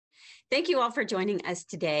Thank you all for joining us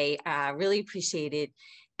today. Really appreciate it.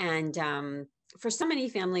 And for so many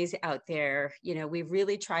families out there, we've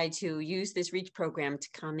really tried to use this REACH program to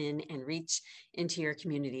come in and reach into your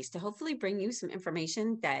communities to hopefully bring you some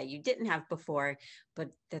information that you didn't have before, but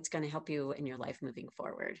that's going to help you in your life moving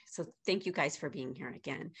forward. So thank you guys for being here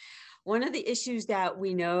again. One of the issues that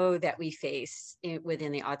we know that we face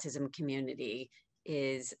within the autism community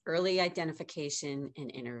is early identification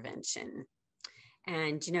and intervention.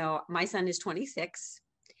 And, my son is 26,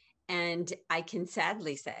 and I can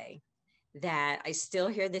sadly say that I still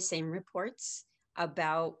hear the same reports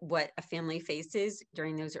about what a family faces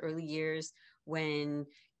during those early years when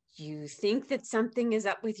you think that something is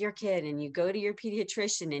up with your kid and you go to your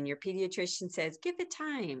pediatrician and your pediatrician says, give it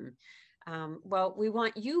time. Well, we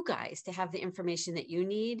want you guys to have the information that you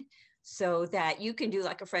need so that you can do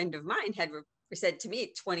like a friend of mine had said to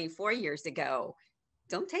me 24 years ago.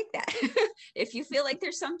 Don't take that. If you feel like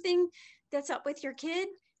there's something that's up with your kid,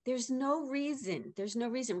 there's no reason.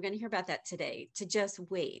 We're going to hear about that today, to just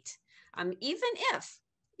wait. Even if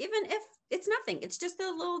it's nothing, it's just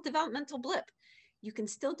a little developmental blip, you can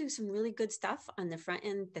still do some really good stuff on the front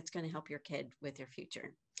end that's going to help your kid with their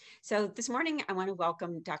future. So this morning, I want to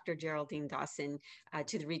welcome Dr. Geraldine Dawson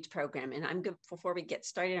to the REACH program. And before we get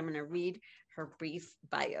started, I'm going to read her brief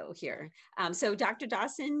bio here. So Dr.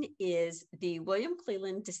 Dawson is the William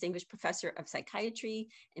Cleland Distinguished Professor of Psychiatry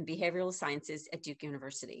and Behavioral Sciences at Duke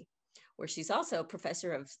University, where she's also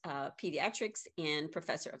Professor of Pediatrics and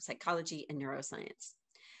Professor of Psychology and Neuroscience.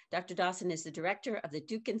 Dr. Dawson is the Director of the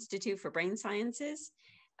Duke Institute for Brain Sciences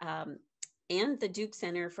and the Duke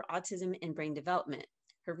Center for Autism and Brain Development.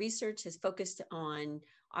 Her research has focused on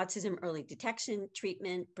autism early detection,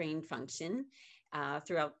 treatment, brain function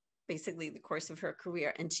throughout basically the course of her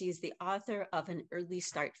career. And she is the author of An Early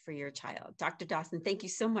Start for Your Child. Dr. Dawson, thank you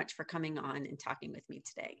so much for coming on and talking with me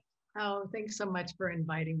today. Oh, thanks so much for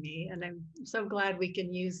inviting me. And I'm so glad we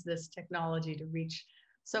can use this technology to reach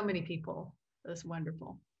so many people. That's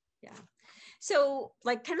wonderful. Yeah. So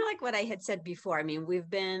kind of like what I had said before, I mean, we've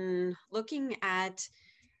been looking at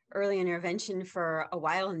early intervention for a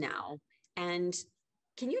while now. And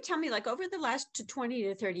can you tell me, over the last 20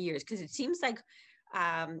 to 30 years, because it seems like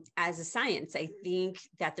as a science, I think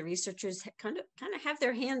that the researchers kind of have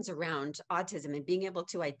their hands around autism and being able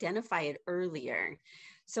to identify it earlier.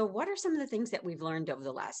 So what are some of the things that we've learned over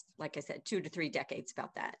the last, like I said, 2 to 3 decades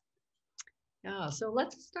about that? Yeah, so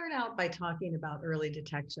let's start out by talking about early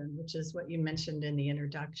detection, which is what you mentioned in the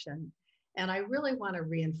introduction. And I really want to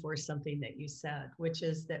reinforce something that you said, which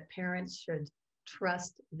is that parents should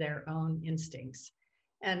trust their own instincts.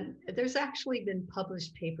 And there's actually been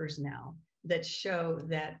published papers now that show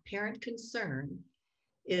that parent concern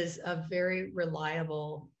is a very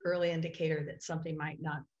reliable early indicator that something might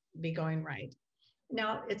not be going right.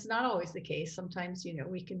 Now, it's not always the case. Sometimes,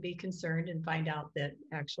 we can be concerned and find out that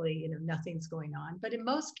actually, nothing's going on. But in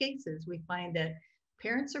most cases, we find that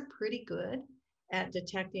parents are pretty good at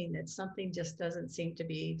detecting that something just doesn't seem to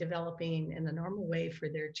be developing in the normal way for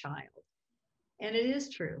their child. And it is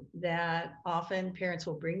true that often parents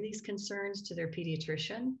will bring these concerns to their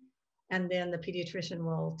pediatrician, and then the pediatrician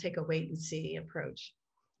will take a wait and see approach.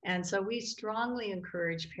 And so we strongly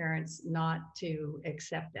encourage parents not to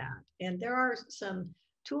accept that. And there are some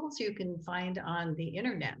tools you can find on the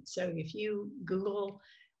internet. So if you Google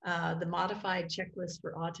the modified checklist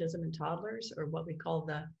for autism in toddlers, or what we call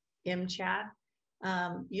the MCHAT,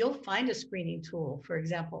 you'll find a screening tool, for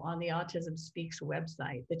example, on the Autism Speaks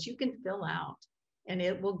website that you can fill out, and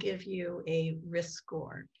it will give you a risk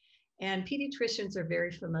score. And pediatricians are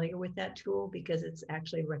very familiar with that tool because it's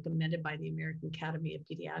actually recommended by the American Academy of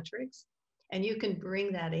Pediatrics. And you can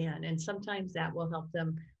bring that in, and sometimes that will help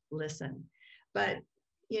them listen. But,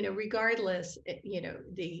 regardless,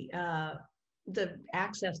 the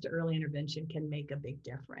access to early intervention can make a big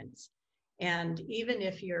difference. And even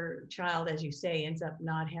if your child, as you say, ends up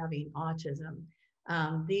not having autism,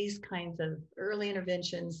 these kinds of early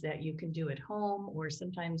interventions that you can do at home, or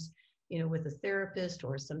sometimes with a therapist,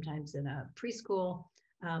 or sometimes in a preschool,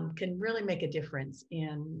 can really make a difference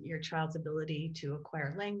in your child's ability to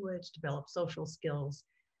acquire language, develop social skills,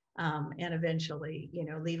 and eventually,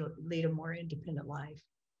 lead a more independent life.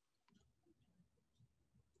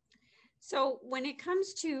 So when it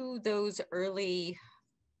comes to the early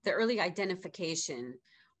identification,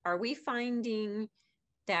 are we finding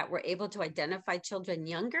that we're able to identify children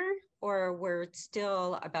younger, or we're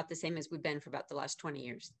still about the same as we've been for about the last 20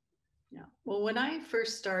 years? Yeah. Well, when I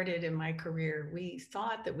first started in my career, we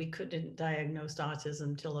thought that we couldn't diagnose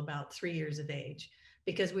autism till about 3 years of age,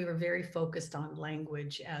 because we were very focused on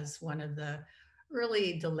language as one of the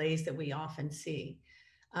early delays that we often see.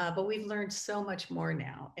 But we've learned so much more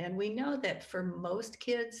now. And we know that for most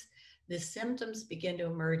kids, the symptoms begin to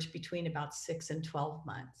emerge between about 6 and 12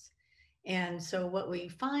 months. And so what we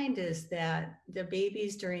find is that the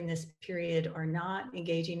babies during this period are not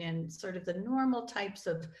engaging in sort of the normal types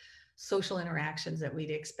of social interactions that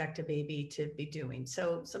we'd expect a baby to be doing.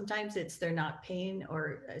 So sometimes it's they're not paying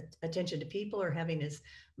or attention to people or having as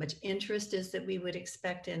much interest as that we would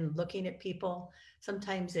expect in looking at people.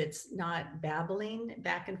 Sometimes it's not babbling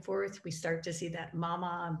back and forth. We start to see that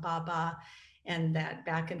mama and baba and that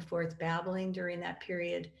back and forth babbling during that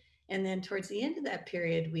period. And then towards the end of that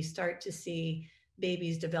period, we start to see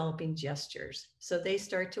babies developing gestures. So they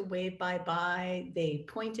start to wave bye-bye, they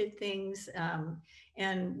point at things.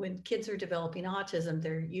 And when kids are developing autism,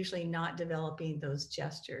 they're usually not developing those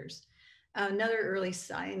gestures. Another early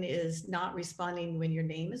sign is not responding when your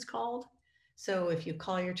name is called. So if you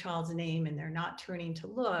call your child's name and they're not turning to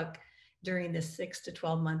look during this 6 to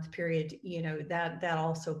 12 month period, that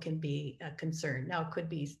also can be a concern. Now it could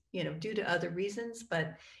be, due to other reasons,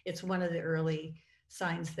 but it's one of the early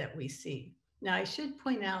signs that we see. Now I should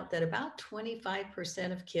point out that about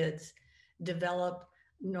 25% of kids develop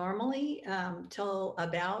normally till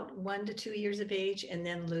about 1 to 2 years of age and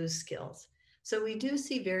then lose skills. So we do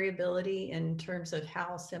see variability in terms of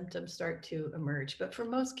how symptoms start to emerge. But for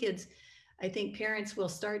most kids, I think parents will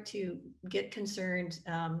start to get concerned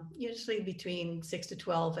usually between 6 to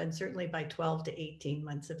 12 and certainly by 12 to 18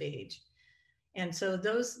 months of age. And so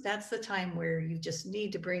that's the time where you just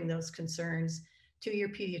need to bring those concerns to your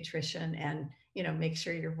pediatrician and, make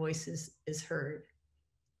sure your voice is heard.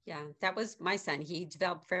 Yeah, that was my son. He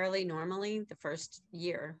developed fairly normally the first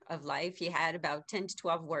year of life. He had about 10 to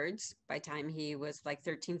 12 words by the time he was like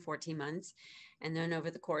 13, 14 months. And then over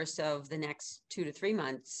the course of the next 2 to 3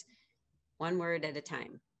 months, one word at a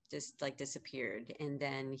time, just like disappeared. And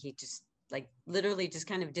then he just like literally just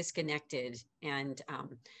kind of disconnected. And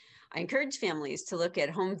I encourage families to look at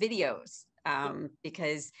home videos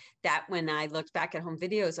because that when I looked back at home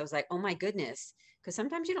videos, I was like, oh my goodness, because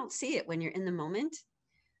sometimes you don't see it when you're in the moment.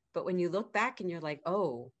 But when you look back and you're like,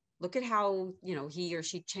 oh, look at how, he or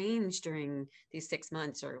she changed during these 6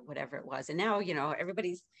 months or whatever it was. And now,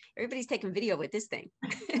 everybody's taking video with this thing.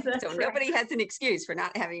 So right. Nobody has an excuse for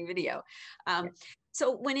not having video.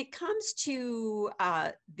 So when it comes to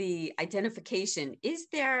the identification, is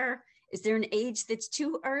there an age that's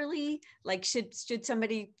too early? Like, should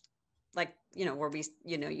somebody like, where we,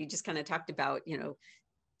 you just kind of talked about,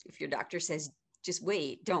 if your doctor says, just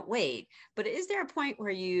wait, don't wait. But is there a point where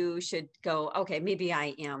you should go, okay, maybe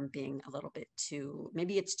I am being a little bit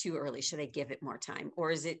maybe it's too early. Should I give it more time? Or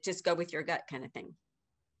is it just go with your gut kind of thing?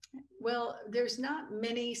 Well, there's not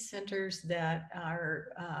many centers that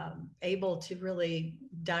are able to really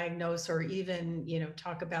diagnose or even,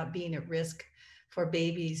 talk about being at risk for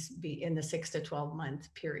babies be in the 6 to 12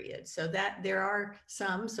 month period. So that there are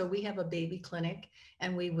some. So we have a baby clinic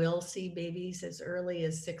and we will see babies as early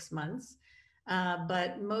as 6 months.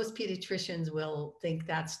 But most pediatricians will think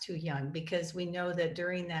that's too young because we know that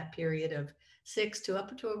during that period of 6 to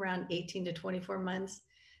up to around 18 to 24 months,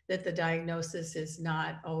 that the diagnosis is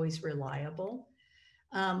not always reliable.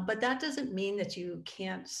 But that doesn't mean that you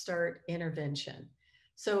can't start intervention.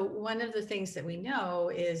 So one of the things that we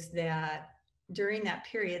know is that during that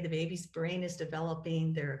period, the baby's brain is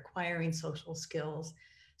developing, they're acquiring social skills.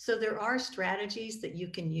 So there are strategies that you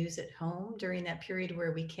can use at home during that period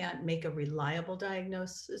where we can't make a reliable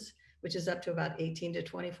diagnosis, which is up to about 18 to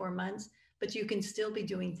 24 months, but you can still be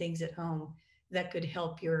doing things at home that could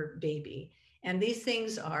help your baby. And these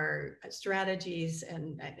things are strategies,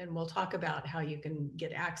 and we'll talk about how you can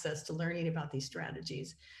get access to learning about these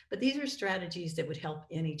strategies. But these are strategies that would help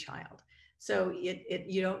any child. So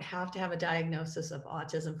you don't have to have a diagnosis of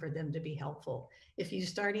autism for them to be helpful. If you're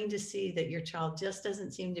starting to see that your child just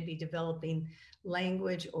doesn't seem to be developing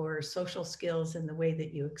language or social skills in the way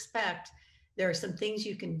that you expect, there are some things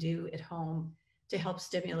you can do at home to help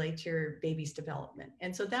stimulate your baby's development.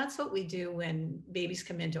 And so that's what we do when babies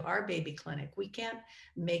come into our baby clinic. We can't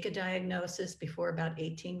make a diagnosis before about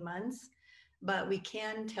 18 months, but we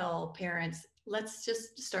can tell parents, let's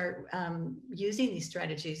just start using these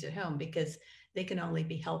strategies at home because they can only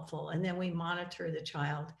be helpful. And then we monitor the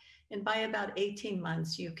child. And by about 18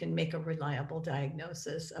 months, you can make a reliable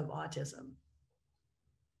diagnosis of autism.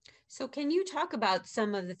 So can you talk about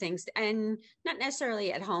some of the things, and not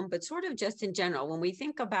necessarily at home, but sort of just in general, when we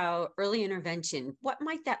think about early intervention, what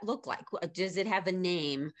might that look like? Does it have a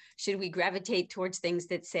name? Should we gravitate towards things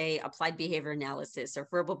that say applied behavior analysis or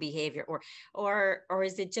verbal behavior, or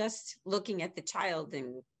is it just looking at the child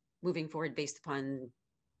and moving forward based upon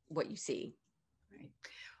what you see? Right.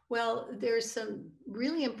 Well, there's some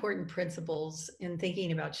really important principles in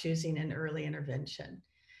thinking about choosing an early intervention.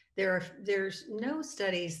 There's no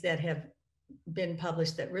studies that have been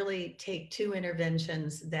published that really take two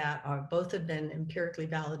interventions that are both have been empirically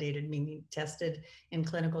validated, meaning tested in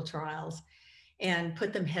clinical trials, and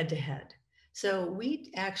put them head to head. So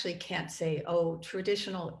we actually can't say, oh,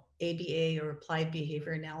 traditional ABA or applied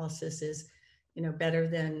behavior analysis is, better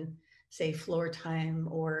than say floor time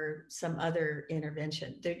or some other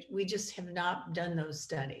intervention. We just have not done those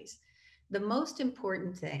studies. The most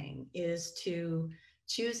important thing is to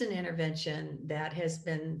choose an intervention that has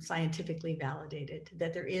been scientifically validated,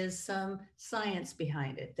 that there is some science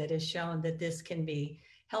behind it that has shown that this can be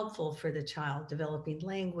helpful for the child developing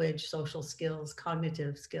language, social skills,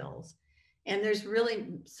 cognitive skills. And there's really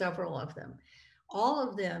several of them. All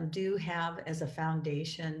of them do have as a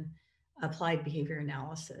foundation applied behavior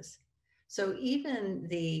analysis. So even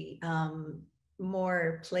the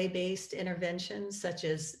more play-based interventions, such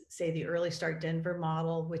as, say, the Early Start Denver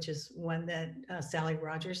model, which is one that Sally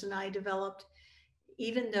Rogers and I developed,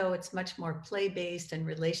 even though it's much more play-based and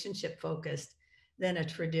relationship-focused than a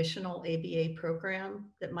traditional ABA program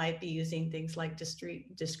that might be using things like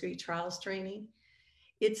discrete trials training,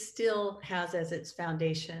 it still has as its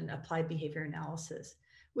foundation applied behavior analysis,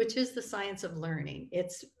 which is the science of learning.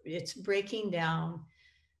 It's breaking down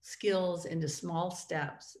skills into small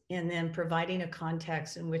steps and then providing a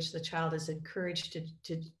context in which the child is encouraged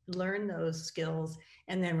to learn those skills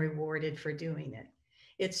and then rewarded for doing it.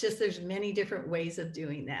 It's just there's many different ways of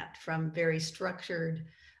doing that, from very structured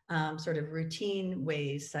sort of routine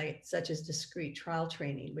ways, such as discrete trial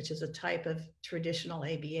training, which is a type of traditional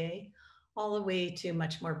ABA, all the way to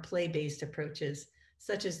much more play-based approaches,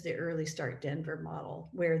 such as the Early Start Denver model,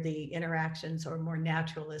 where the interactions are more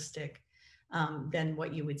naturalistic than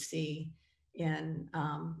what you would see in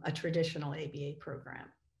a traditional ABA program.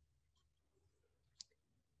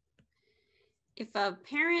 If a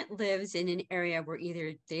parent lives in an area where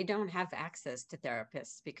either they don't have access to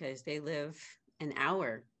therapists because they live an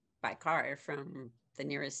hour by car from the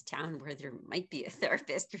nearest town where there might be a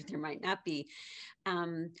therapist or there might not be,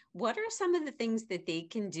 what are some of the things that they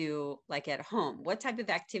can do, like at home? What type of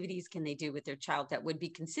activities can they do with their child that would be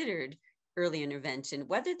considered early intervention,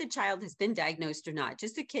 whether the child has been diagnosed or not?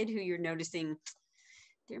 Just a kid who you're noticing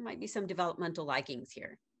there might be some developmental laggings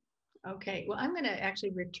here. Okay, well, I'm going to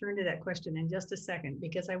actually return to that question in just a second,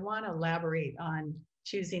 because I want to elaborate on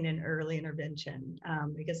choosing an early intervention,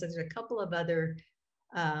 because there's a couple of other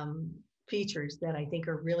features that I think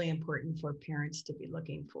are really important for parents to be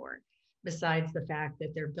looking for, besides the fact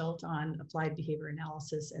that they're built on applied behavior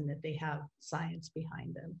analysis and that they have science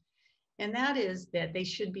behind them. And that is that they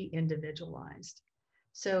should be individualized.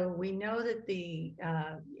 So we know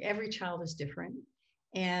that every child is different,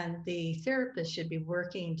 and the therapist should be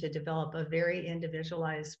working to develop a very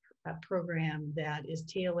individualized program that is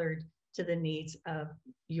tailored to the needs of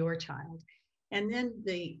your child. And then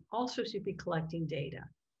they also should be collecting data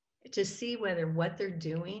to see whether what they're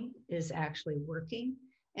doing is actually working,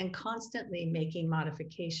 and constantly making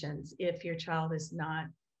modifications if your child is not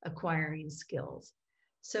acquiring skills.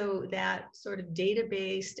 So that sort of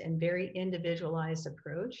data-based and very individualized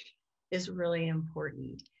approach is really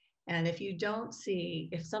important. And if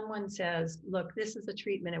someone says, look, this is a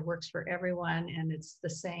treatment, it works for everyone, and it's the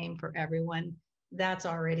same for everyone, that's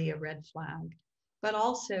already a red flag. But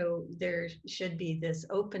also there should be this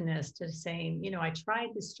openness to saying, I tried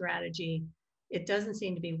this strategy, it doesn't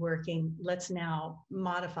seem to be working, let's now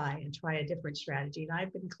modify and try a different strategy. And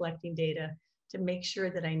I've been collecting data to make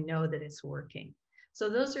sure that I know that it's working. So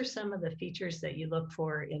those are some of the features that you look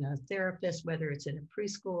for in a therapist, whether it's in a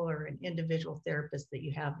preschool or an individual therapist that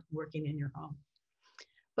you have working in your home.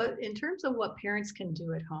 But in terms of what parents can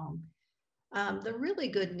do at home, the really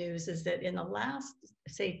good news is that in the last,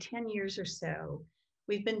 say, 10 years or so,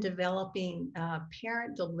 we've been developing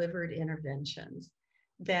parent-delivered interventions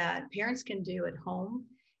that parents can do at home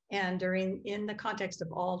and in the context of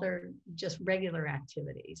all their just regular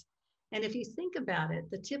activities. And if you think about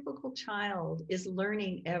it, the typical child is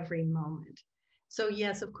learning every moment. So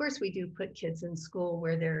yes, of course, we do put kids in school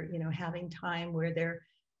where they're, having time where they're,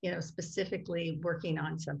 specifically working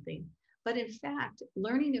on something. But in fact,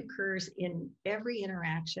 learning occurs in every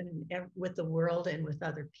interaction with the world and with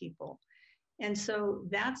other people. And so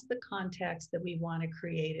that's the context that we want to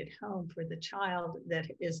create at home for the child that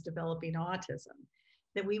is developing autism,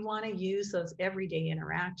 that we want to use those everyday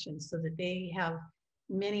interactions so that they have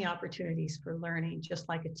many opportunities for learning, just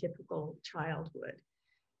like a typical child would.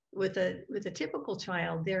 With a typical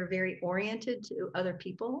child, they're very oriented to other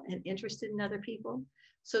people and interested in other people.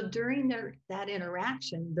 So during that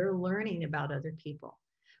interaction, they're learning about other people.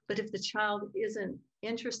 But if the child isn't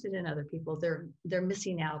interested in other people, they're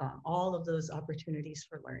missing out on all of those opportunities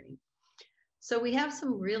for learning. So we have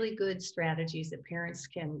some really good strategies that parents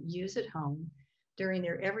can use at home during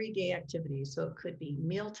their everyday activities. So it could be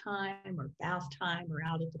mealtime or bath time or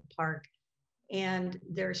out at the park. And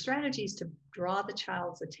there are strategies to draw the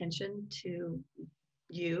child's attention to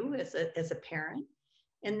you as a parent.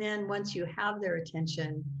 And then once you have their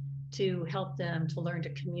attention, to help them to learn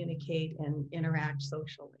to communicate and interact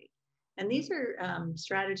socially. And these are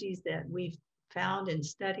strategies that we've found in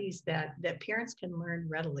studies that parents can learn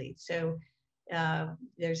readily. So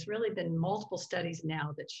there's really been multiple studies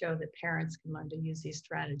now that show that parents can learn to use these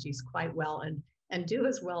strategies quite well and do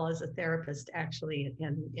as well as a therapist actually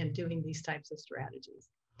in doing these types of strategies.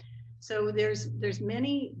 So there's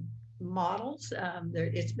many models.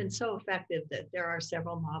 It's been so effective that there are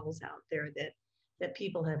several models out there that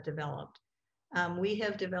people have developed. We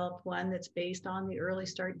have developed one that's based on the Early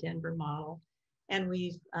Start Denver model. And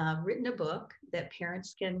we've written a book that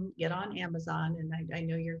parents can get on Amazon. And I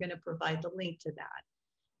know you're going to provide the link to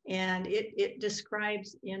that. And it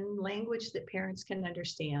describes in language that parents can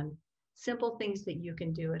understand simple things that you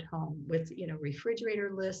can do at home with,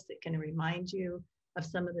 refrigerator lists that can remind you of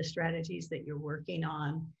some of the strategies that you're working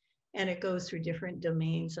on. And it goes through different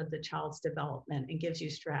domains of the child's development and gives you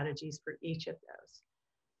strategies for each of those.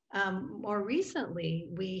 More recently,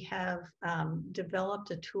 we have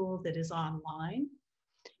developed a tool that is online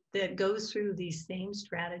that goes through these same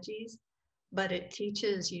strategies, but it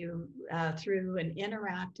teaches you through an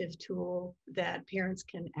interactive tool that parents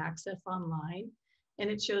can access online. And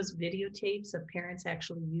it shows videotapes of parents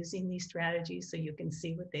actually using these strategies so you can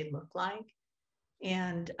see what they look like.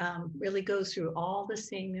 And really goes through all the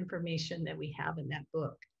same information that we have in that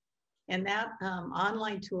book. And that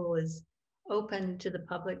online tool is open to the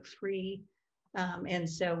public, free. And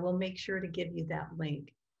so we'll make sure to give you that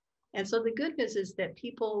link. And so the good news is that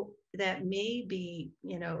people that may be,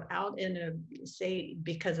 out in say,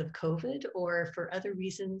 because of COVID or for other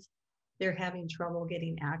reasons, they're having trouble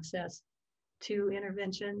getting access to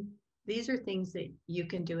intervention. These are things that you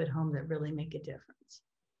can do at home that really make a difference.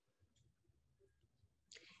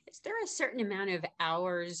 Is there a certain amount of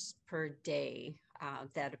hours per day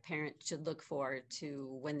that a parent should look for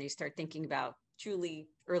to when they start thinking about truly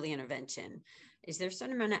early intervention? Is there a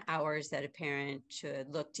certain amount of hours that a parent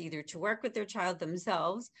should look to either to work with their child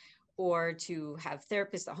themselves or to have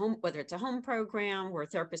therapists at home, whether it's a home program where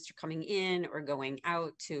therapists are coming in or going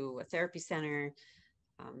out to a therapy center?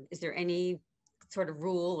 Is there any sort of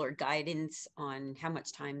rule or guidance on how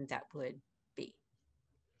much time that would be?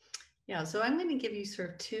 Yeah, so I'm going to give you sort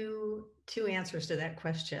of two answers to that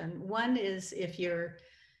question. One is if you're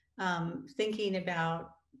thinking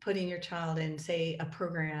about putting your child in, say, a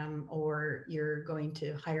program, or you're going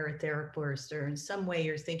to hire a therapist, or in some way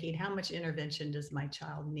you're thinking, how much intervention does my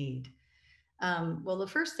child need? Well, the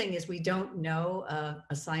first thing is we don't know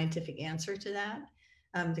a scientific answer to that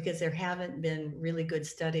because there haven't been really good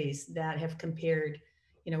studies that have compared,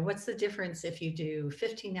 what's the difference if you do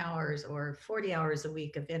 15 hours or 40 hours a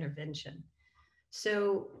week of intervention.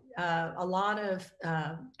 So a lot of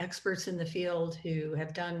experts in the field who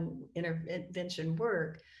have done intervention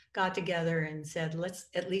work got together and said, let's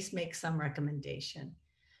at least make some recommendation.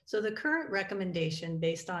 So the current recommendation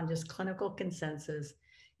based on just clinical consensus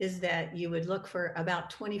is that you would look for about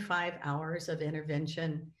 25 hours of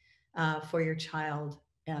intervention for your child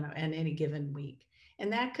in any given week.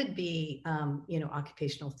 And that could be,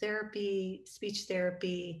 occupational therapy, speech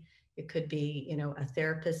therapy. It could be, a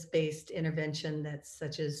therapist-based intervention that's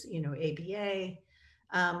such as, ABA,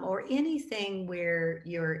 or anything where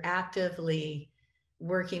you're actively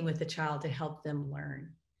working with the child to help them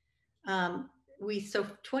learn. So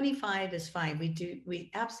 25 is fine. We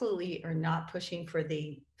absolutely are not pushing for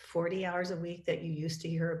the 40 hours a week that you used to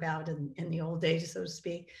hear about in the old days, so to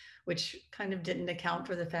speak, which kind of didn't account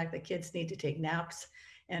for the fact that kids need to take naps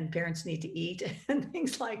and parents need to eat and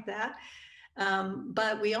things like that.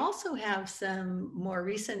 But we also have some more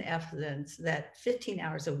recent evidence that 15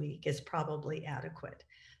 hours a week is probably adequate.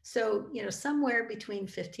 So, somewhere between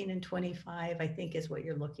 15 and 25, I think, is what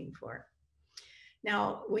you're looking for.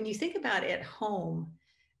 Now, when you think about at home,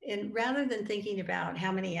 and rather than thinking about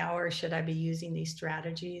how many hours should I be using these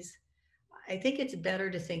strategies, I think it's better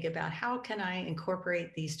to think about how can I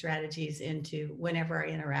incorporate these strategies into whenever I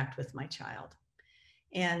interact with my child.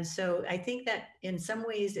 And so I think that in some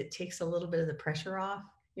ways it takes a little bit of the pressure off.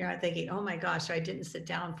 You're not thinking, oh my gosh, I didn't sit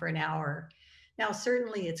down for an hour. Now,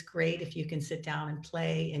 certainly it's great if you can sit down and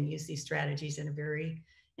play and use these strategies in a very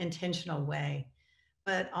intentional way.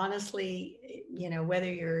 But honestly,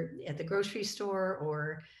 whether you're at the grocery store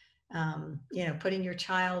or putting your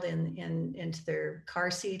child into their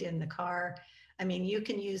car seat in the car. I mean, you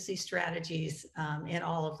can use these strategies in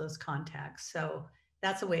all of those contexts. So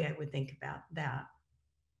that's the way I would think about that.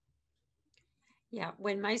 Yeah,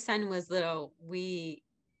 when my son was little,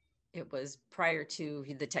 it was prior to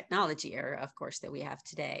the technology era, of course, that we have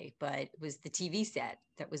today, but it was the TV set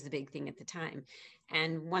that was the big thing at the time.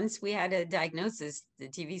 And once we had a diagnosis, the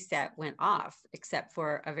TV set went off, except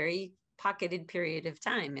for a very pocketed period of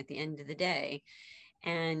time at the end of the day.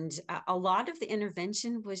 And a lot of the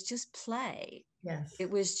intervention was just play. Yes. It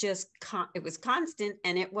was just, it was constant,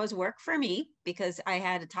 and it was work for me because I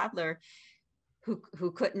had a toddler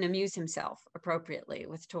who couldn't amuse himself appropriately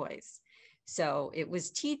with toys. So it was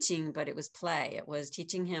teaching, but it was play. It was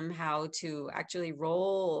teaching him how to actually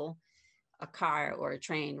roll a car or a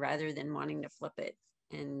train rather than wanting to flip it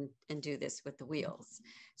and do this with the wheels.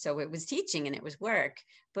 So it was teaching and it was work,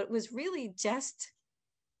 but it was really just,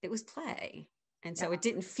 it was play. And so it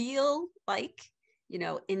didn't feel like,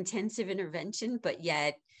 intensive intervention, but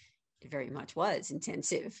yet it very much was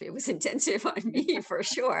intensive. It was intensive on me for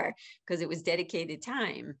sure, because it was dedicated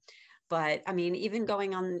time. But I mean, even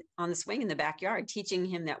going on the swing in the backyard, teaching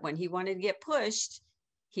him that when he wanted to get pushed,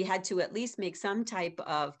 he had to at least make some type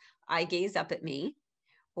of eye gaze up at me,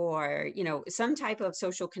 or some type of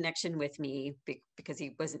social connection with me, because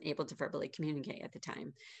he wasn't able to verbally communicate at the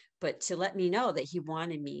time, but to let me know that he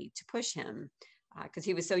wanted me to push him, because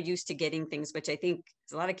he was so used to getting things, which I think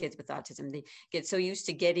a lot of kids with autism, they get so used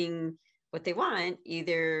to getting what they want,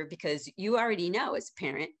 either because you already know as a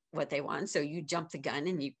parent what they want, so you jump the gun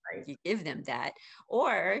and you give them that,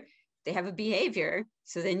 or they have a behavior,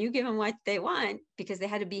 so then you give them what they want because they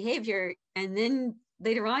had a behavior, and then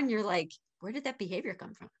later on you're like, where did that behavior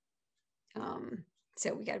come from?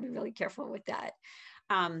 So we got to be really careful with that.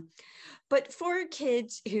 But for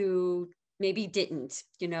kids who maybe didn't,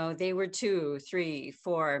 they were 2, 3,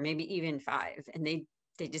 4, maybe even 5, and they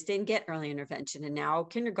just didn't get early intervention, and now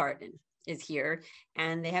kindergarten is here,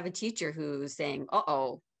 and they have a teacher who's saying,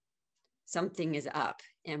 uh-oh, something is up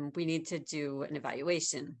and we need to do an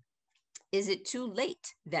evaluation. Is it too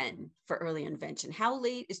late then for early intervention? How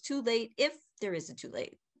late is too late, if there is a too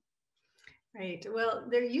late? Right. Well,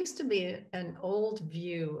 there used to be an old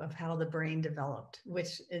view of how the brain developed,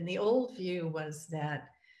 which in the old view was that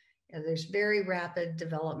there's very rapid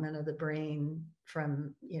development of the brain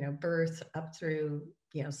from, birth up through,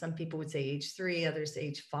 some people would say age 3, others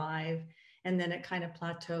age 5, and then it kind of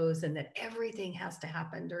plateaus, and that everything has to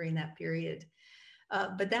happen during that period.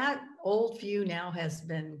 But that old view now has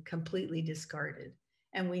been completely discarded.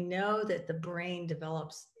 And we know that the brain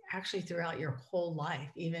develops actually throughout your whole life,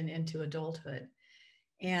 even into adulthood,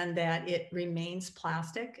 and that it remains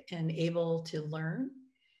plastic and able to learn.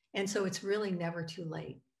 And so it's really never too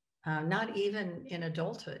late. Not even in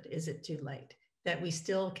adulthood is it too late, that we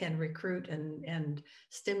still can recruit and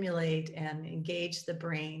stimulate and engage the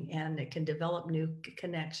brain, and it can develop new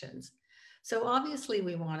connections. So obviously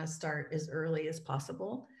we want to start as early as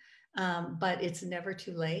possible, but it's never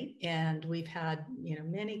too late. And we've had,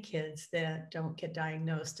 many kids that don't get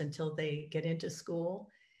diagnosed until they get into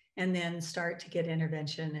school and then start to get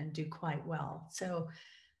intervention and do quite well. So,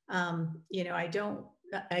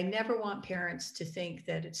 I never want parents to think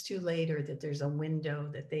that it's too late, or that there's a window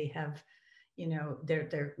that they have,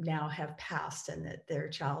 they're now have passed, and that their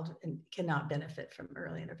child cannot benefit from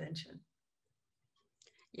early intervention.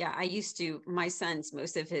 Yeah, my son's,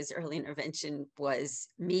 most of his early intervention was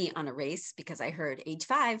me on a race, because I heard age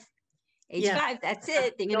 5, that's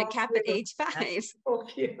it. They're going to cap at age 5.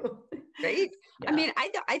 Right? Yeah. I mean,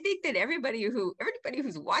 I think that everybody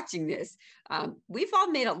who's watching this, we've all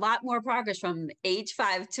made a lot more progress from age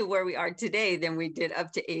 5 to where we are today than we did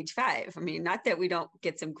up to age 5. I mean, not that we don't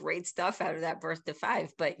get some great stuff out of that birth to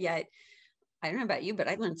 5, but yet, I don't know about you, but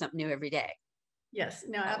I learn something new every day. Yes,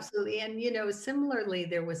 no, absolutely. And, similarly,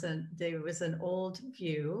 there was an old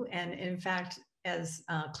view. And in fact, as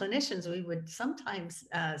clinicians, we would sometimes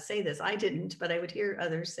say this. I didn't, but I would hear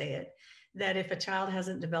others say it, that if a child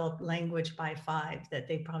hasn't developed language by 5, that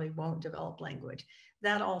they probably won't develop language.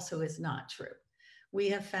 That also is not true. We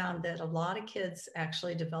have found that a lot of kids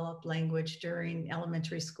actually develop language during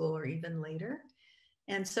elementary school or even later.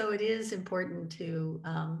 And so it is important to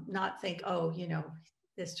not think, oh,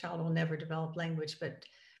 this child will never develop language,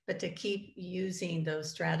 but to keep using those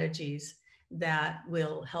strategies that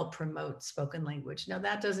will help promote spoken language. Now,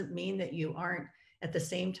 that doesn't mean that you aren't at the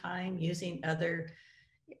same time using other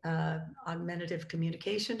augmentative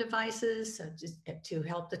communication devices to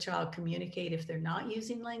help the child communicate if they're not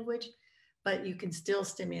using language, but you can still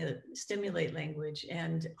stimulate language.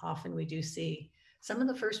 And often we do see some of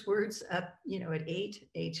the first words up, at 8,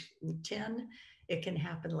 age 10, it can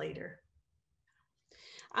happen later.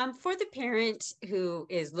 For the parent who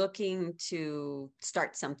is looking to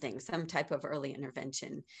start something, some type of early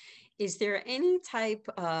intervention, is there any type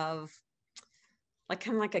of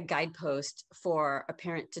kind of like a guidepost for a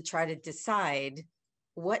parent to try to decide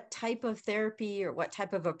what type of therapy or what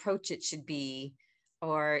type of approach it should be?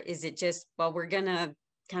 Or is it just, well, we're going to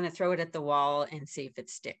kind of throw it at the wall and see if it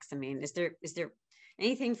sticks? I mean, is there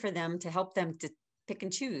anything for them to help them to pick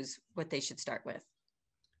and choose what they should start with?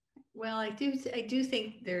 Well, I do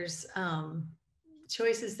think there's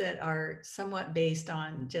choices that are somewhat based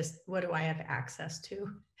on just what do I have access to.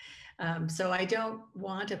 So I don't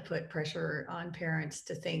want to put pressure on parents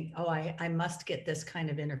to think, oh, I must get this kind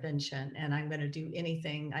of intervention and I'm going to do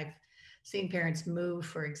anything. I've seen parents move,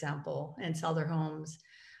 for example, and sell their homes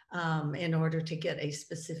in order to get a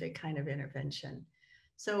specific kind of intervention.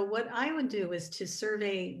 So what I would do is to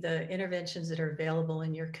survey the interventions that are available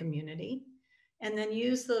in your community and then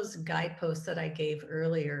use those guideposts that I gave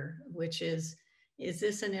earlier, which is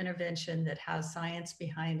this an intervention that has science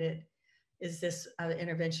behind it? Is this an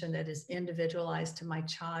intervention that is individualized to my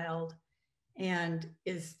child? And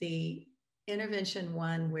is the intervention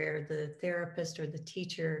one where the therapist or the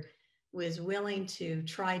teacher was willing to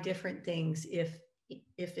try different things if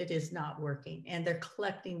it is not working, and they're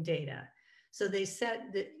collecting data? So they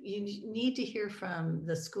said that you need to hear from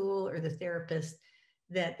the school or the therapist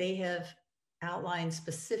that they have outlined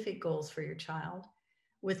specific goals for your child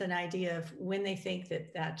with an idea of when they think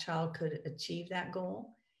that that child could achieve that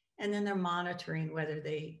goal. And then they're monitoring whether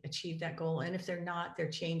they achieve that goal. And if they're not,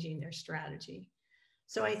 they're changing their strategy.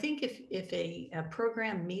 So I think if a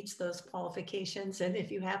program meets those qualifications, and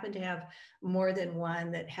if you happen to have more than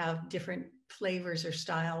one that have different flavors or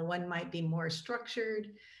style, one might be more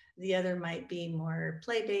structured, the other might be more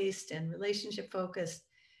play-based and relationship-focused,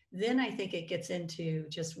 then I think it gets into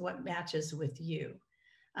just what matches with you.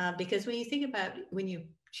 Because when you think about when you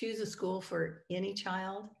choose a school for any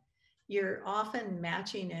child, you're often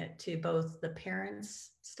matching it to both the parent's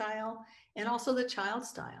style and also the child's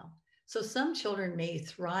style. So some children may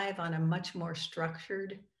thrive on a much more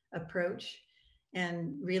structured approach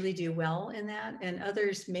and really do well in that, and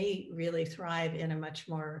others may really thrive in a much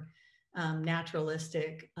more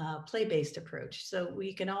naturalistic, play-based approach. So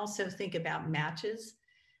we can also think about matches,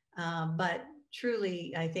 but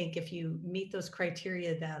truly, I think if you meet those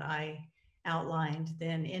criteria that I outlined,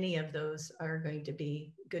 then any of those are going to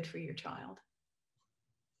be good for your child.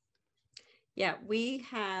 Yeah, we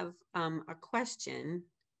have a question.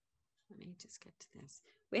 Let me just get to this.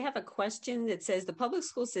 We have a question that says the public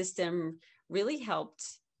school system really helped.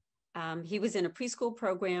 He was in a preschool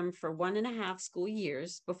program for 1.5 school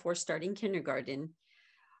years before starting kindergarten.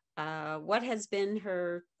 What has been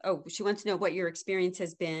she wants to know what your experience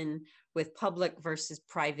has been with public versus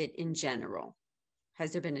private in general.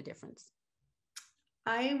 Has there been a difference?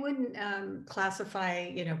 I wouldn't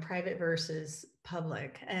classify, private versus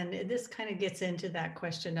public. And this kind of gets into that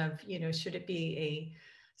question of, should it be a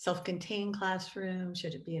self-contained classroom?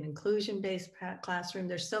 Should it be an inclusion-based classroom?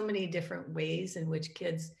 There's so many different ways in which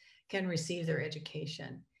kids can receive their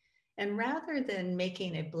education. And rather than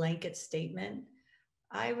making a blanket statement,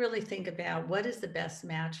 I really think about what is the best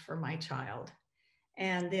match for my child.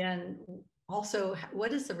 And then also,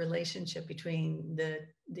 what is the relationship between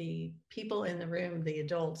the people in the room, the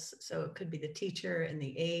adults? So it could be the teacher and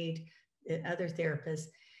the aide, the other therapists,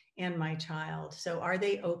 and my child. So are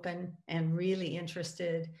they open and really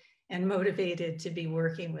interested and motivated to be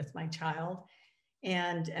working with my child?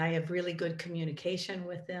 And I have really good communication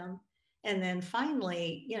with them. And then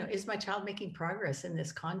finally, is my child making progress in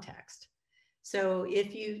this context? So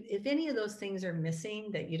if any of those things are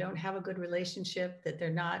missing, that you don't have a good relationship, that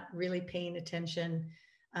they're not really paying attention,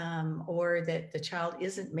 or that the child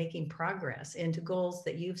isn't making progress into goals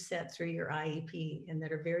that you've set through your IEP and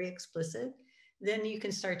that are very explicit, then you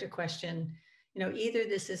can start to question, either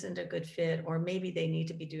this isn't a good fit or maybe they need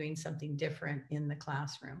to be doing something different in the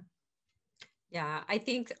classroom. Yeah, I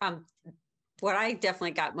think what I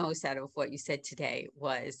definitely got most out of what you said today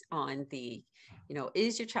was on the,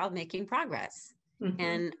 is your child making progress? Mm-hmm.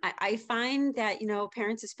 And I find that,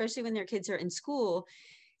 parents, especially when their kids are in school,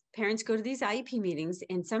 parents go to these IEP meetings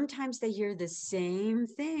and sometimes they hear the same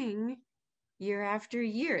thing year after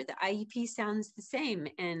year. The IEP sounds the same.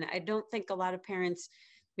 And I don't think a lot of parents,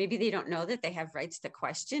 maybe they don't know that they have rights to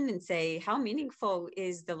question and say, how meaningful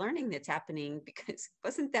is the learning that's happening? Because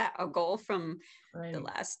wasn't that a goal from right.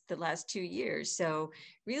 the last 2 years? So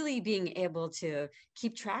really being able to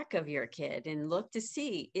keep track of your kid and look to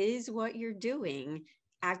see, is what you're doing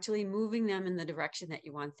actually moving them in the direction that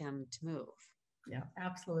you want them to move? Yeah,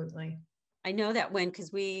 absolutely. I know that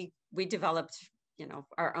because we developed,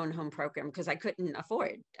 our own home program because I couldn't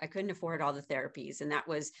afford all the therapies, and that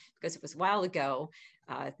was because it was a while ago.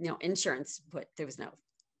 Insurance, but there was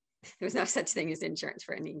no such thing as insurance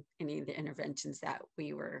for any of the interventions that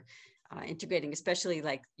we were integrating, especially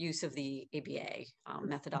like use of the ABA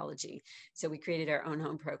methodology. So we created our own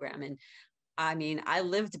home program, and I mean, I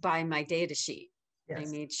lived by my data sheet. I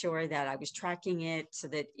Yes. made sure that I was tracking it so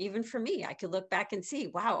that even for me, I could look back and see,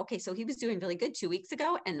 wow, okay, so he was doing really good 2 weeks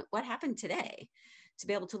ago. And what happened today? To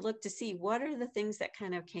be able to look to see what are the things that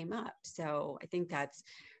kind of came up. So I think that's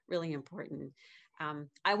really important.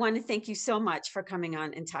 I want to thank you so much for coming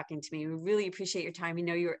on and talking to me. We really appreciate your time. We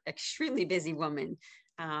know you're an extremely busy woman.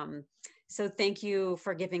 So thank you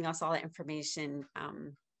for giving us all that information,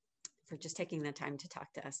 for just taking the time to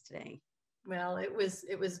talk to us today. Well, it was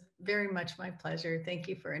very much my pleasure. Thank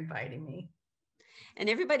you for inviting me. And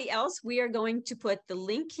everybody else, we are going to put the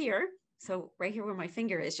link here. So right here where my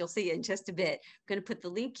finger is, you'll see it in just a bit. I'm going to put the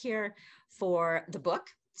link here for the book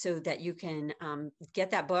so that you can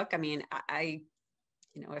get that book. I mean,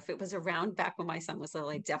 if it was around back when my son was little,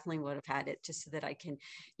 I definitely would have had it just so that I can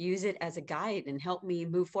use it as a guide and help me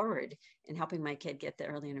move forward in helping my kid get the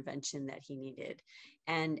early intervention that he needed.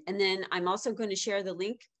 And then I'm also going to share the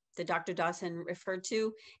link that Dr. Dawson referred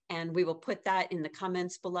to, and we will put that in the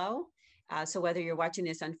comments below. So whether you're watching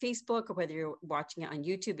this on Facebook or whether you're watching it on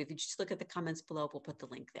YouTube, if you just look at the comments below, we'll put the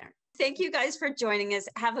link there. Thank you guys for joining us.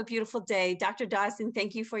 Have a beautiful day. Dr. Dawson,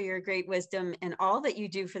 thank you for your great wisdom and all that you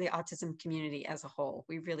do for the autism community as a whole.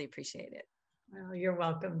 We really appreciate it. Well, you're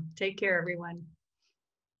welcome. Take care, everyone.